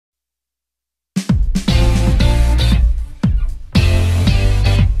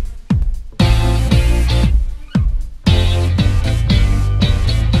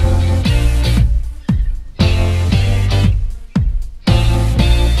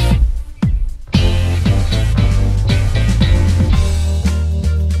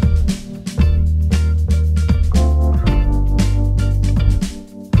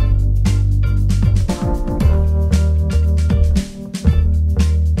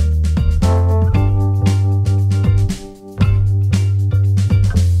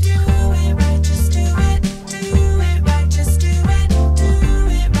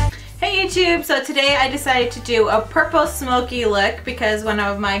So today I decided to do a purple smoky look because one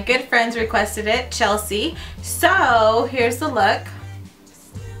of my good friends requested it, Chelsea. So here's the look.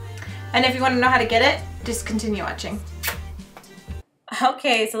 And if you want to know how to get it, just continue watching.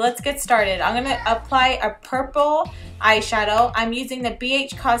 Okay, so let's get started. I'm going to apply a purple eyeshadow. I'm using the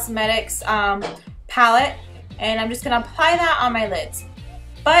BH Cosmetics palette, and I'm just going to apply that on my lids.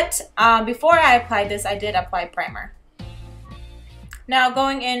 But before I applied this, I did apply primer. Now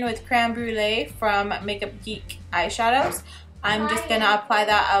going in with Creme Brulee from Makeup Geek eyeshadows, I'm just going to apply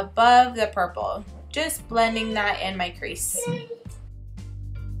that above the purple, just blending that in my crease.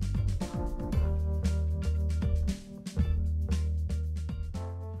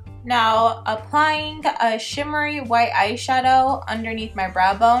 Now applying a shimmery white eyeshadow underneath my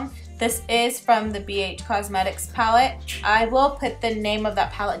brow bone. This is from the BH Cosmetics palette. I will put the name of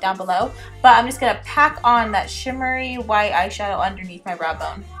that palette down below, but I'm just going to pack on that shimmery white eyeshadow underneath my brow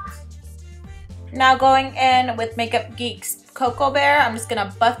bone. Now going in with Makeup Geek's Cocoa Bear, I'm just going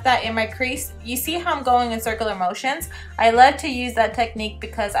to buff that in my crease. You see how I'm going in circular motions? I love to use that technique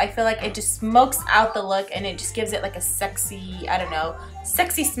because I feel like it just smokes out the look and it just gives it like a sexy, I don't know,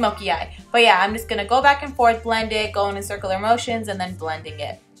 sexy smoky eye. But yeah, I'm just going to go back and forth, blend it, going in circular motions, and then blending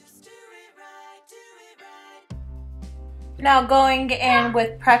it. Now going in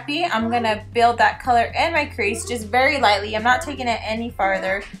with Preppy, I'm going to build that color in my crease just very lightly. I'm not taking it any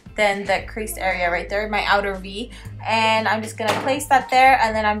farther than the crease area right there, my outer V. And I'm just going to place that there,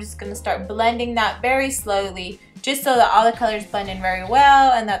 and then I'm just going to start blending that very slowly just so that all the colors blend in very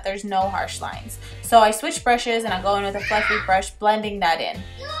well and that there's no harsh lines. So I switch brushes and I go in with a fluffy brush, blending that in.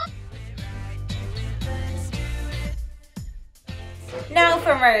 Now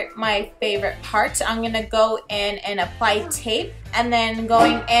for my favorite part, I'm going to go in and apply tape, and then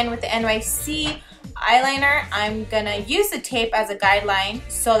going in with the NYC eyeliner, I'm going to use the tape as a guideline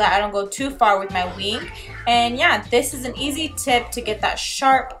so that I don't go too far with my wing. And yeah, this is an easy tip to get that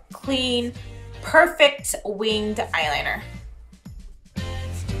sharp, clean, perfect winged eyeliner.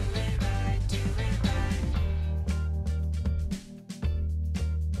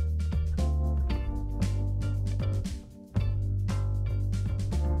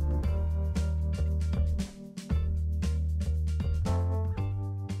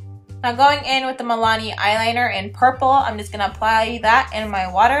 Now going in with the Milani eyeliner in purple, I'm just going to apply that in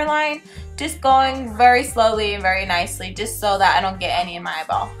my waterline, just going very slowly and very nicely, just so that I don't get any in my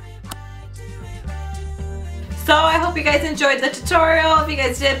eyeball. So I hope you guys enjoyed the tutorial. If you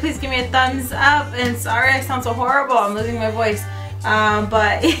guys did, please give me a thumbs up, and sorry I sound so horrible, I'm losing my voice.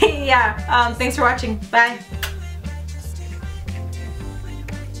 But yeah, thanks for watching. Bye.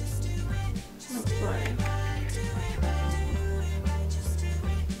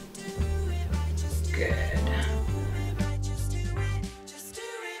 Good.